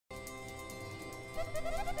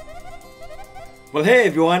Well, hey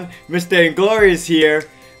everyone, Mr. Inglorious here,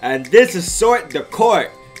 and this is Sort the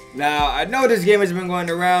Court. Now, I know this game has been going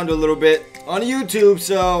around a little bit on YouTube,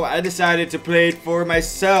 so I decided to play it for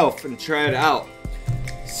myself and try it out.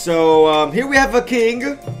 So, here we have a king,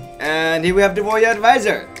 and here we have the warrior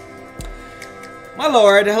advisor. My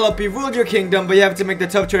lord, help you rule your kingdom, but you have to make the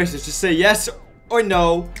tough choices. Just say yes or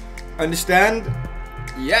no. Understand?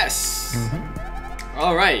 Yes.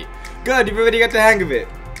 Alright, good, you've already got the hang of it.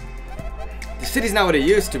 The city's not what it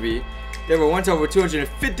used to be. There were once over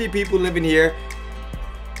 250 people living here.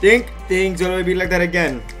 Think things will be like that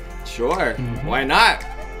again? Sure, why not?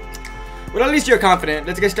 Well, at least you're confident.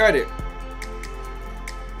 Let's get started.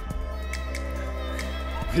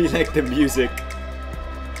 We like the music.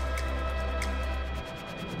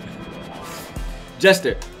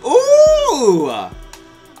 Jester. Ooh!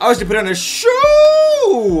 I was to put on a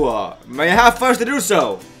show! May I have funds to do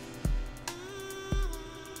so?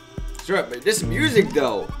 Sure, but this music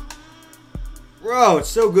though. Bro, it's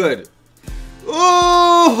so good.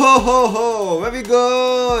 Oh ho ho ho! Very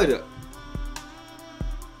good!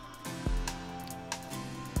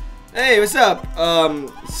 Hey, what's up?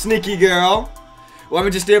 Sneaky girl. Want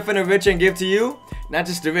me to steal from the rich and give to you? Not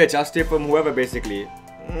just the rich, I'll steal from whoever basically.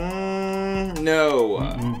 No.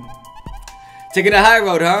 Taking the high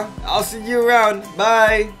road, huh? I'll see you around.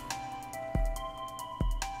 Bye.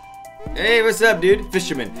 Hey, what's up, dude?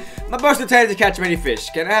 Fisherman. My boat's too tiny to catch many fish.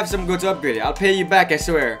 Can I have some go to upgrade it? I'll pay you back, I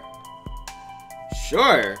swear.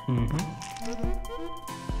 Sure.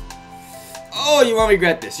 Oh, you won't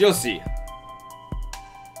regret this. You'll see.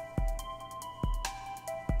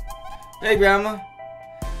 Hey, Grandma.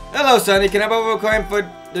 Hello, Sonny. Can I borrow a coin for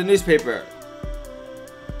the newspaper?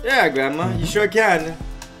 Yeah, Grandma. You sure can.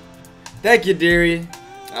 Thank you, dearie.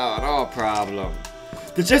 Oh, no problem.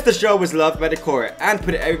 The Jester show was loved by the court and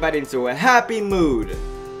put everybody into a happy mood.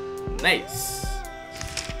 Nice.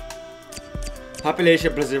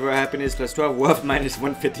 Population plus 0 happiness plus 12 wealth minus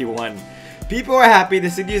 151. People are happy, the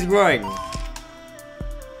city is growing.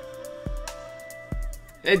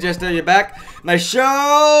 Hey Jester, you back? My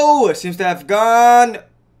show seems to have gone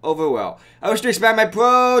over well. I wish to expand my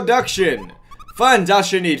production. Funds, I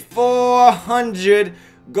should need 400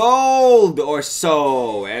 gold or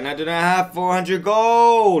so, and I do not have 400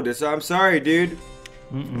 gold, so I'm sorry, dude.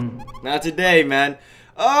 Not today, man.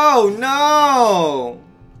 Oh no!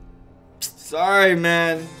 Sorry,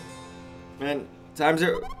 man. Man, times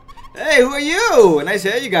are. Hey, who are you? Nice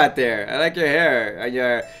hair you got there. I like your hair and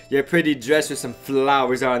your pretty dress with some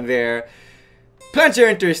flowers on there. Plants are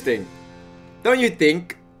interesting, don't you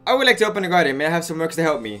think? I would like to open a garden. May I have some workers to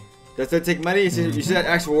help me? Does that take money? You should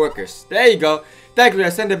ask for workers. There you go. Thank you.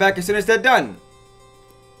 I'll send it back as soon as they're done.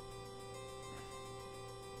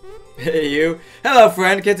 Hey, you. Hello,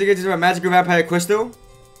 friend. Can't you get to my magical vampire crystal?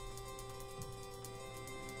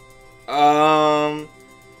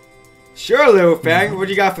 Sure, little Fang. What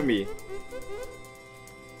do you got for me?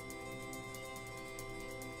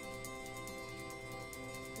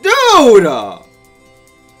 Dude!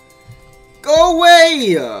 Go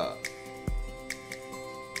away!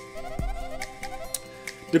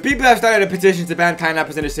 The people have started a petition to ban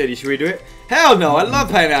pineapples in the city. Should we do it? Hell no, I love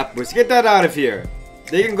pineapples. Get that out of here.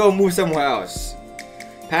 They can go move somewhere else.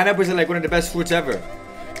 Pineapples are like one of the best fruits ever.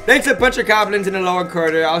 Thanks to a bunch of goblins in the lower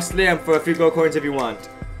quarter. I'll slay them for a few gold coins if you want.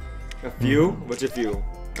 A few? What's a few?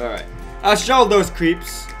 Alright. I'll show those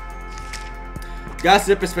creeps.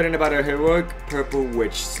 Gossip is spreading about a heroic purple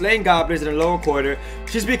witch slaying goblins in the lower quarter.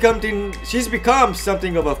 She's become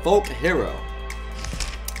something of a folk hero.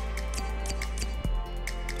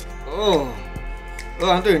 Oh,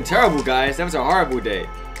 I'm doing terrible, guys. That was a horrible day.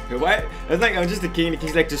 What? It's like I'm just a king.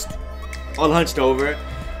 He's like just all hunched over.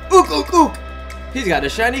 Ook, ook, ook. He's got a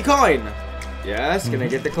shiny coin. Yes, can I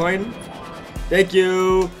get the coin? Thank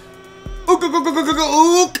you. Ook, ook, ook, ook, ook,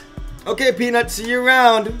 ook. Okay, Peanut, see you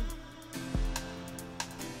around.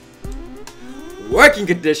 Working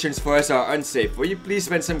conditions for us are unsafe. Will you please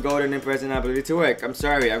spend some gold on impressing ability to work? I'm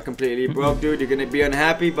sorry, I'm completely broke, dude. You're gonna be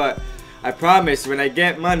unhappy, but I promise when I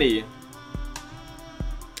get money,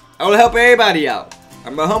 I will help everybody out.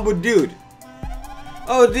 I'm a humble dude.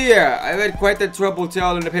 Oh dear, I read quite the troubled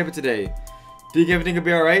tale in the paper today. Do you think everything will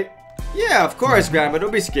be alright? Yeah, of course, Grandma.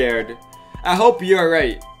 Don't be scared. I hope you're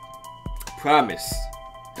alright. Promise.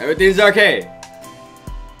 Everything's okay.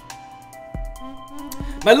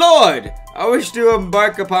 My lord, I wish to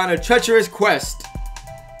embark upon a treacherous quest.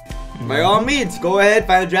 By all means, go ahead,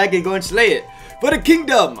 find a dragon, go and slay it. For the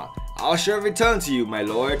kingdom, I'll sure return to you, my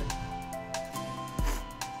lord.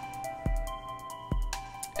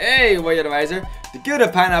 Hey, warrior advisor. The Guild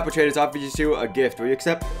of Pineapple Traders offers you a gift. Will you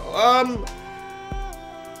accept?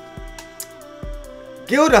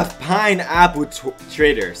 Guild of Pineapple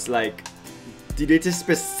Traders. Like, do they just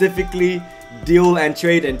specifically deal and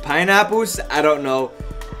trade in pineapples? I don't know.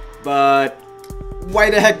 But why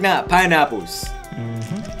the heck not? Pineapples.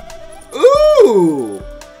 Ooh!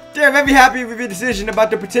 They're very happy with your decision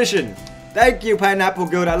about the petition. Thank you, Pineapple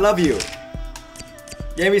Guild. I love you.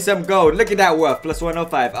 Gave me some gold. Look at that worth. Plus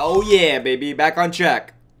 105. Oh yeah, baby. Back on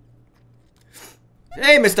track.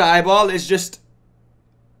 Hey, Mr. Eyeball. It's just...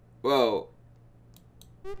 Whoa.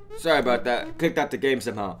 Sorry about that. Clicked out the game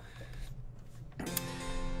somehow.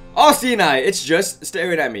 Oh, Sinai. It's just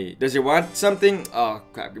staring at me. Does it want something? Oh,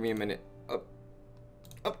 crap. Give me a minute. Up.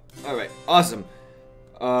 Up. Alright. Awesome.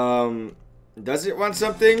 Does it want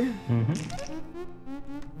something?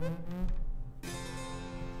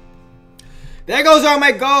 There goes all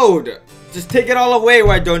my gold! Just take it all away,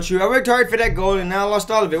 why don't you? I worked hard for that gold and now I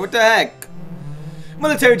lost all of it. What the heck?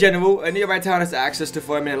 Military General, a nearby town has access to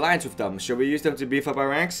form an alliance with them. Should we use them to beef up our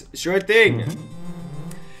ranks? Sure thing.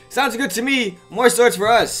 Sounds good to me. More swords for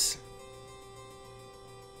us.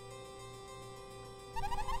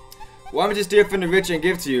 Want me to steal from the rich and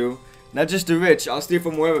give to you? Not just the rich. I'll steal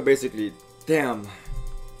from wherever, basically. Damn.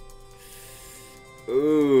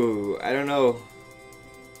 Ooh, I don't know.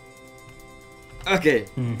 Okay.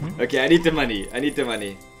 Okay, I need the money. I need the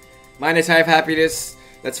money. Minus 5 happiness.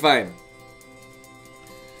 That's fine.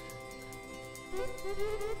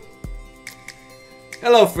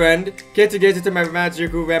 Hello, friend. Care to get into my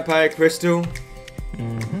magical vampire crystal?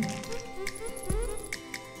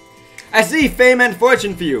 I see fame and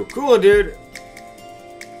fortune for you. Cool, dude.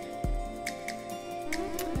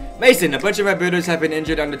 Mason, a bunch of my builders have been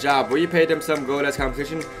injured on the job. Will you pay them some gold as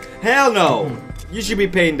compensation? Hell no. You should be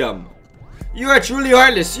paying them. You are truly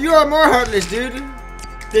heartless. You are more heartless, dude.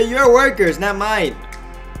 They're your workers, not mine.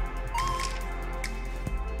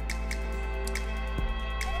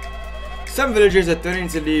 Some villagers are threatening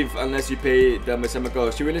to leave unless you pay them a sum of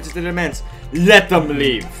gold. She religious to demands. Let them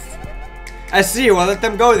leave. I see. Well, let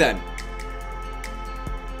them go then.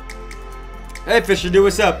 Hey, Fisher, do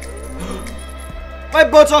what's up? My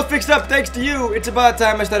boat's all fixed up thanks to you. It's about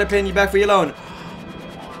time I started paying you back for your loan.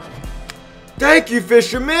 Thank you,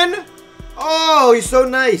 fisherman. Oh, you're so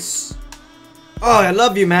nice. Oh, I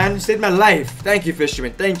love you, man. You saved my life. Thank you,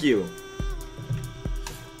 fisherman. Thank you.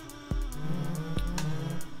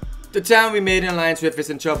 The town we made an alliance with is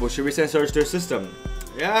in trouble. Should we send soldiers to our system?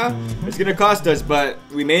 Yeah, it's gonna cost us, but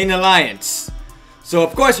we made an alliance. So,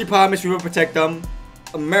 of course, we promise we will protect them.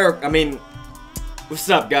 What's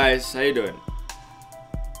up, guys? How you doing?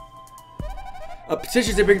 A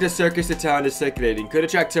petition to bring the circus to town is circulating. Could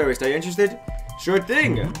attract tourists. Are you interested? Sure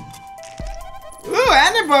thing. Ooh,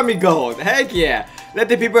 and they brought me gold. Heck yeah. Let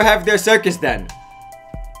the people have their circus then.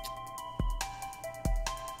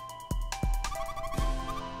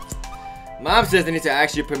 Mom says I need to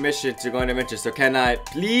ask you permission to go on adventure, so can I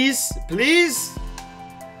please? Please?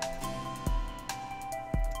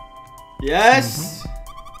 Yes?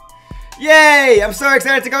 Yay! I'm so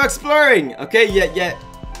excited to go exploring! Okay, yeah.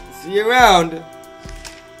 See you around.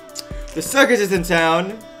 The circus is in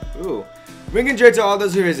town. Ooh. Bringing joy to all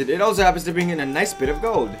those who visit. It also happens to bring in a nice bit of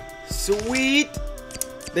gold. Sweet!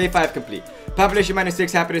 Day 5 complete. Population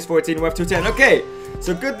 -6, happiness 14, worth 210. Okay,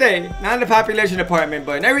 so good day. Not in the population department,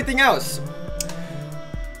 but in everything else.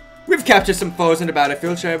 We've captured some foes on the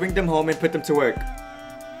battlefield. Shall I bring them home and put them to work?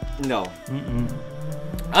 No.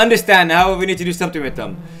 Understand, however, we need to do something with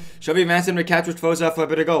them. Shall we advance them to capture foes off for a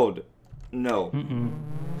bit of gold? No.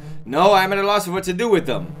 No, I'm at a loss for what to do with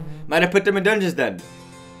them. Might have put them in dungeons then.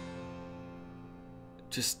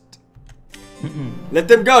 Just... let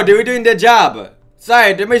them go. They were doing their job.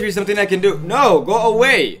 Sorry, there must be something I can do. No, go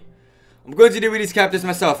away. I'm going to deal with these captives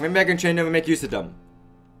myself. Maybe I can train them and make use of them.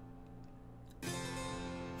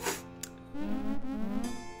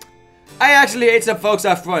 I actually ate some folks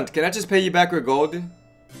up front. Can I just pay you back with gold?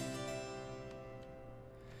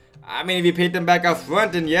 I mean, if you paid them back up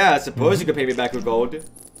front, then yeah, I suppose you could pay me back with gold.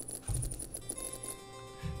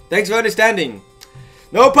 Thanks for understanding.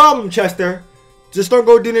 No problem, Chester. Just don't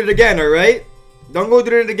go doing it again, alright? Don't go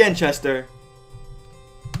doing it again, Chester.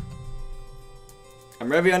 I'm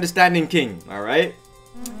very understanding king, alright?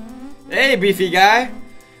 Hey, beefy guy.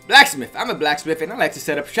 Blacksmith. I'm a blacksmith and I like to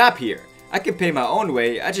set up shop here. I can pay my own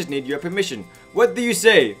way. I just need your permission. What do you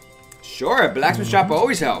say? Sure, a blacksmith shop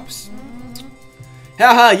always helps.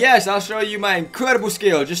 Haha, yes, I'll show you my incredible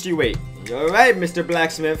skill. Just you wait. Alright, Mr.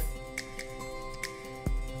 Blacksmith.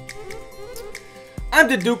 I'm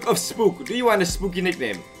the Duke of Spook. Do you want a spooky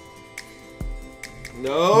nickname?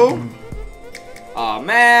 No? Aw,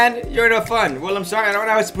 man, you're no fun. Well, I'm sorry, I don't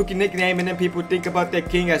have a spooky nickname and then people think about their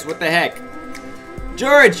king as what the heck.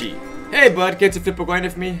 Georgie. Hey bud, care to flip a coin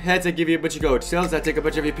with me? Heads, I give you a bunch of gold. Tails, I take a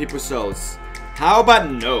bunch of your people's souls. How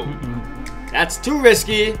about no? That's too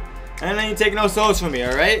risky. And then you take no souls from me,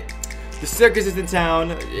 alright? The circus is in town.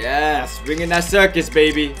 Yes, bring in that circus,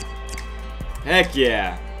 baby. Heck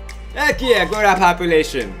yeah. Heck yeah, grow that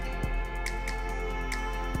population.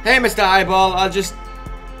 Hey, Mr. Eyeball, I'll just...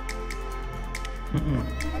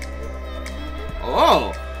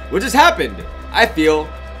 Oh, what just happened? I feel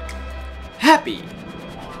happy.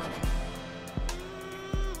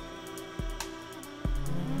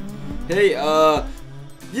 Hey,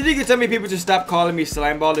 you think you tell me people to stop calling me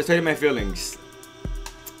Slimeball? It's hurting my feelings.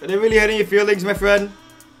 Are they really hurting your feelings, my friend?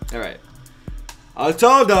 Alright. I'll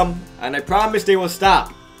tell them, and I promise they will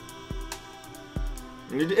stop.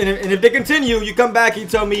 And if they continue, you come back and you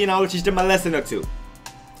tell me, and I'll teach them a lesson or two.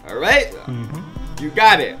 Alright? You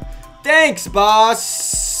got it. Thanks,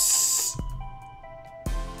 boss.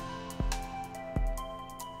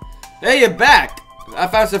 Hey, you're back. I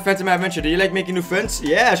found some friends in my adventure. Do you like making new friends?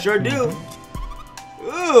 Yeah, I sure do.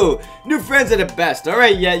 Ooh, new friends are the best.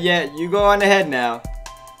 Alright, yeah, you go on ahead now.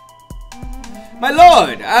 My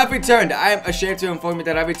lord, I have returned. I am ashamed to inform you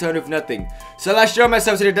that I returned with nothing. So I show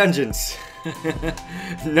myself to the dungeons.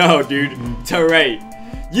 No, dude. It's alright.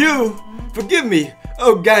 You, forgive me,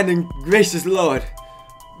 oh kind and gracious lord.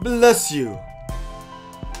 Bless you.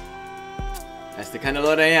 That's the kind of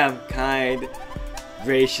lord I am. Kind,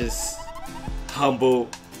 gracious, humble,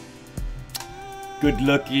 good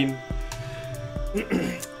looking.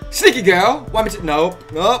 Sneaky girl, want me to? Nope,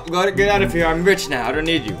 gotta get out of here. I'm rich now. I don't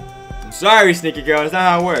need you. I'm sorry, sneaky girl. That's not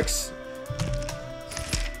how it works.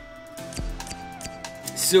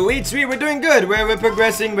 Sweet, we're doing good. We're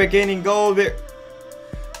progressing. We're gaining gold.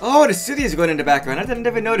 Oh, the city is going in the background. I didn't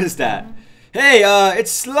ever notice that. Hey,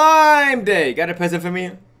 it's slime day. Got a present for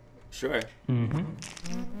me? Sure.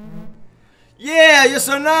 Yeah, you're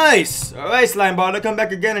so nice. All right, slime ball. I'll come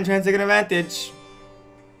back again and try and take an advantage.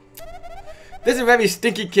 There's a very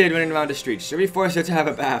stinky kid running around the streets. Should we force her to have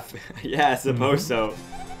a bath? Yeah, I suppose so.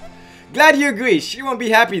 Glad you agree. She won't be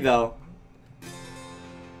happy though.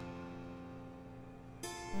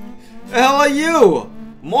 The hell are you?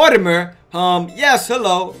 Mortimer? Yes,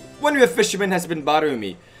 hello. One of your fishermen has been bothering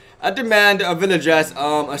me. I demand a villager's,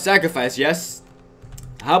 a sacrifice, yes?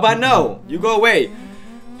 How about no? You go away.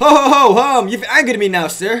 Ho, you've angered me now,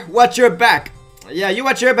 sir. Watch your back. Yeah, you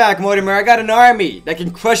watch your back, Mortimer. I got an army that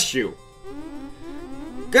can crush you.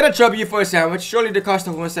 Gonna trouble you for a sandwich. Surely the cost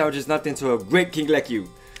of one sandwich is nothing to a great king like you.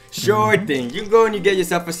 Sure thing. You go and you get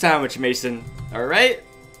yourself a sandwich, Mason. Alright?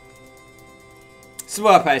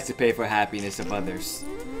 Small price to pay for happiness of others.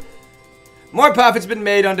 More profits been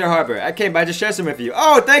made on their harbor. I came by to share some with you.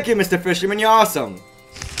 Oh, thank you, Mr. Fisherman. You're awesome.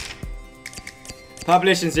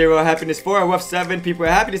 Population 0, happiness 4, wealth 7. People are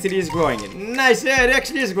happy. The city is growing. Nice. Yeah, it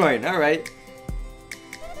actually is growing. Alright.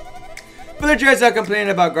 Villagers are complaining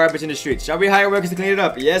about garbage in the streets. Shall we hire workers to clean it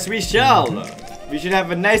up? Yes, we shall. We should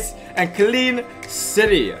have a nice and clean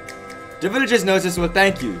city. The villagers' noses will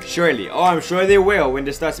thank you, surely. Oh, I'm sure they will when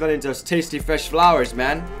they start smelling those tasty fresh flowers,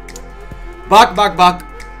 man. Bok.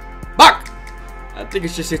 I think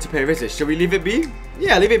it's just safe to pay a visit. Should we leave it be?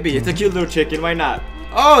 Yeah, leave it be. It's a cute little chicken. Why not?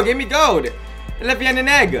 Oh, give me gold. And left behind an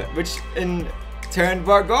egg, which in turn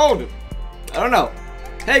brought gold. I don't know.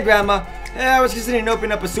 Hey, Grandma. Yeah, I was considering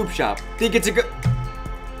opening up a soup shop. Think it's a good...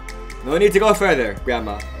 No need to go further,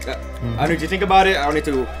 Grandma. I don't need to think about it. I don't need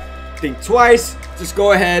to think twice. Just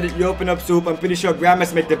go ahead. You open up soup. I'm pretty sure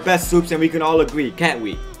Grandmas make the best soups and we can all agree, can't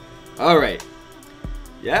we? Alright.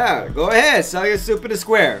 Yeah, go ahead. Sell your soup in the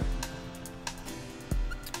square.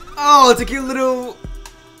 Oh, it's a cute little...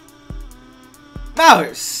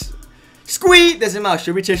 mouse. Squee! There's a mouse.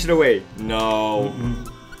 Should we chase it away? No.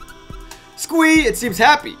 Squee! It seems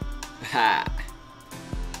happy. Ha.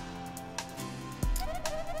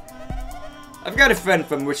 I've got a friend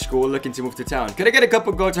from which school looking to move to town. Can I get a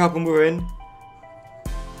couple gold to help him move in?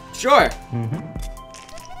 Sure.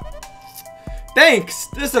 Thanks.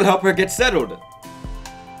 This will help her get settled.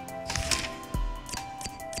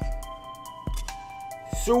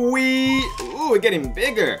 Sweet. Ooh, we're getting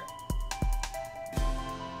bigger.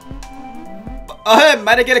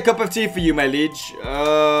 Might I get a cup of tea for you, my liege?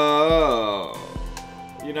 Oh.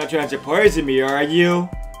 You're not trying to poison me, are you?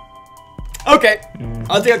 Okay.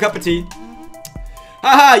 I'll take a cup of tea.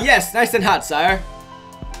 Haha, yes. Nice and hot, sire.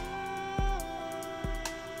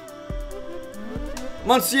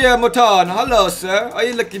 Monsieur Mouton, hello, sir. Are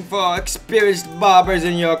you looking for experienced barbers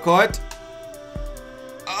in your court?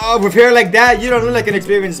 Oh, with hair like that, you don't look like an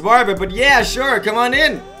experienced barber, but yeah, sure, come on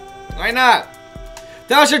in. Why not?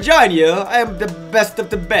 Then I shall join you. I am the best of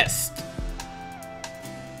the best.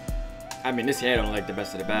 I mean, this here I don't like the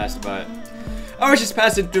best of the best, but I was just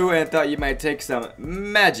passing through and thought you might take some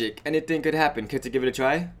magic. Anything could happen. Could you give it a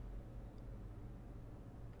try?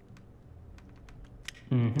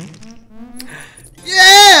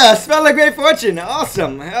 Yeah! Smell like great fortune.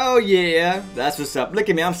 Awesome. Oh yeah. That's what's up. Look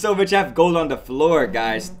at me. I'm so rich. I have gold on the floor,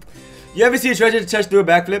 guys. You ever see a treasure chest do a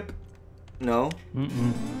backflip? No.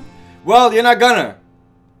 Well, you're not gonna.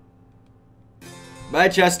 Bye,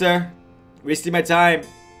 Chester. Wasting my time.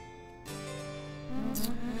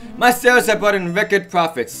 My sales have brought in record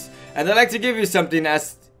profits, and I'd like to give you something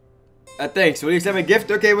as a thanks. Will you accept a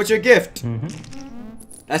gift? Okay, what's your gift?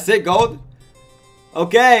 That's it, gold?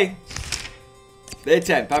 Okay. Day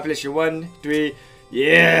 10. Population 1, 3.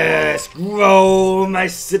 Yes! Grow my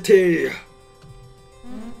city!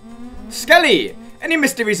 Skelly! Any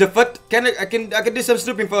mysteries afoot? I can do some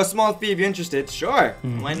snooping for a small fee if you're interested. Sure.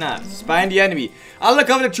 Why not? Spy on the enemy. I'll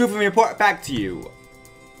uncover the truth and report back to you.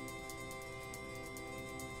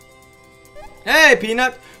 Hey,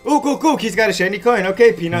 Peanut! Ooh, cool. He's got a shiny coin.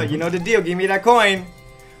 Okay, Peanut, you know the deal. Give me that coin.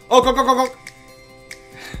 Oh, go.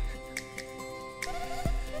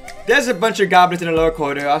 There's a bunch of goblins in the lower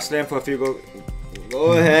corridor. I'll stand for a few.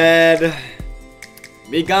 Go ahead.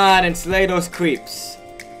 Be gone and slay those creeps.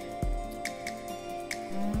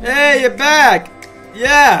 Hey, you're back!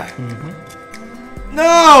 Yeah!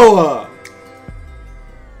 No!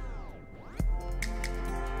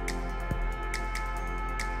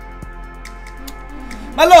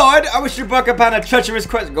 My lord, I wish you embark upon a treacherous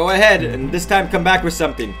quest. Go ahead, and this time come back with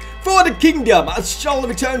something. For the kingdom, I shall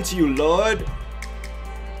return to you, lord.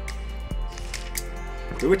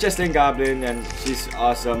 The witch has slain goblin, and she's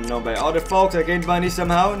awesome. Known by all the folks. I gained money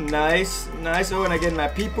somehow. Nice. Oh, and I get my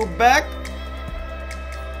people back.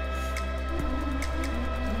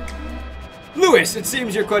 Louis, it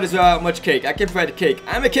seems you're quite as well out much cake. I can provide a cake.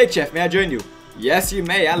 I'm a cake chef. May I join you? Yes, you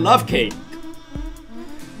may. I love cake.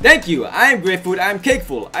 Thank you. I am great food. I am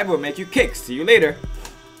cakeful. I will make you cakes. See you later.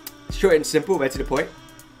 Short and simple. Right to the point.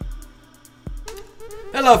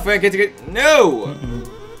 Hello, Frank. No.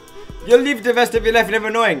 You'll leave the rest of your life never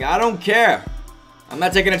knowing. I don't care. I'm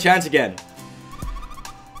not taking a chance again.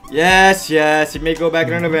 Yes. You may go back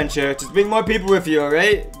on an adventure. Just bring more people with you,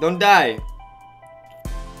 alright? Don't die.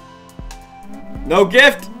 No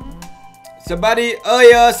gift? Somebody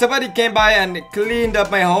came by and cleaned up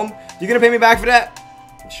my home. You gonna pay me back for that?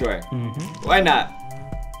 Sure. Why not?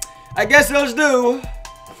 I guess those do.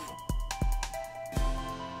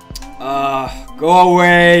 Go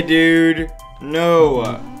away, dude.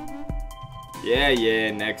 No.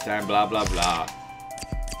 Yeah, next time, blah, blah, blah.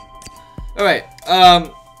 Alright, I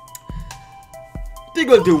think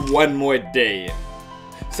we'll do one more day.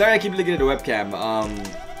 Sorry I keep looking at the webcam.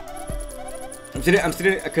 I'm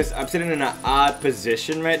sitting in an odd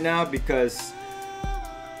position right now because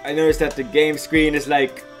I noticed that the game screen is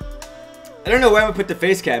like, I don't know where I'm gonna put the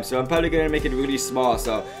face cam, so I'm probably gonna make it really small.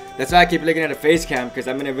 So that's why I keep looking at the face cam, because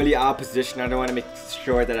I'm in a really odd position. I don't want to make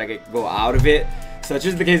sure that I can go out of it. So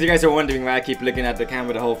just in case you guys are wondering why I keep looking at the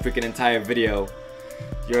camera the whole freaking entire video,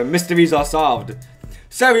 your mysteries are solved.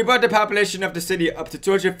 So we brought the population of the city up to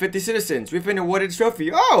 250 citizens. We've been awarded a trophy.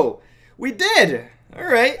 Oh, we did. All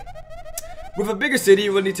right. With a bigger city,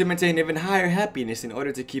 we'll need to maintain even higher happiness in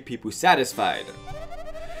order to keep people satisfied.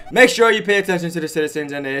 Make sure you pay attention to the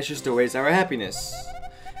citizens and their issues to raise our happiness.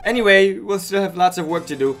 Anyway, we'll still have lots of work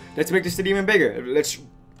to do. Let's make the city even bigger. Let's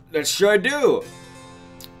sure do.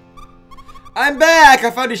 I'm back!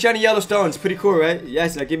 I found these shiny yellow stones. Pretty cool, right?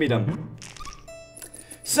 Yes, now give me them.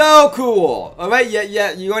 So cool! Alright,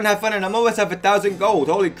 yeah, you're gonna have fun, and I'm almost have 1,000 gold.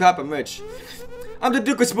 Holy crap, I'm rich. I'm the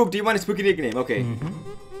Duke of Spook. Do you want a spooky nickname? Okay.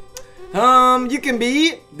 You can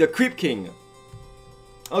be the Creep King.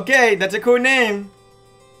 Okay, that's a cool name.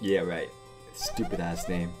 Yeah, right. Stupid ass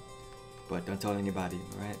name. But don't tell anybody,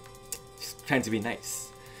 alright? Just trying to be nice.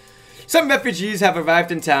 Some refugees have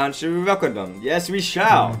arrived in town. Should we welcome them? Yes, we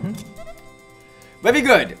shall. Very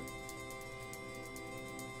good.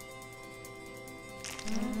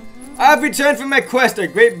 I've returned from my quest, a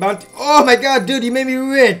great bounty. Oh my god, dude, you made me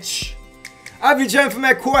rich. I've returned from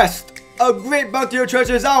my quest. A great bounty of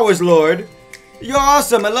treasure is ours, Lord. You're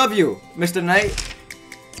awesome. I love you, Mr. Knight.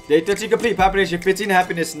 Day 13 complete. Population 15.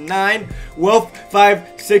 Happiness 9. Wealth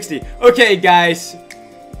 560. Okay, guys.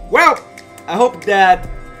 Well, I hope that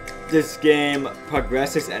this game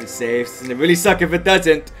progresses and saves. And it really sucks if it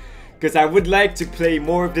doesn't, because I would like to play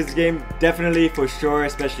more of this game. Definitely, for sure.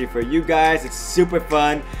 Especially for you guys. It's super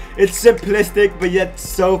fun. It's simplistic, but yet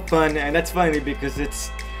so fun. And that's funny because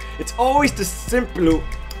it's always the simple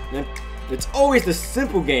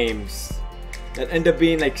games that end up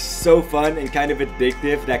being like so fun and kind of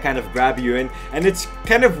addictive, that kind of grab you in. And it's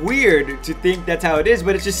kind of weird to think that's how it is,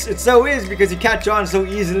 but it so is, because you catch on so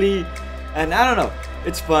easily. And I don't know,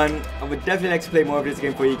 it's fun. I would definitely like to play more of this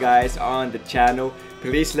game for you guys on the channel.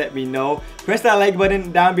 Please let me know. Press that like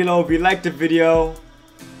button down below if you liked the video.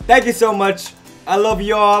 Thank you so much. I love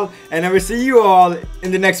you all, and I will see you all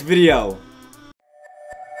in the next video.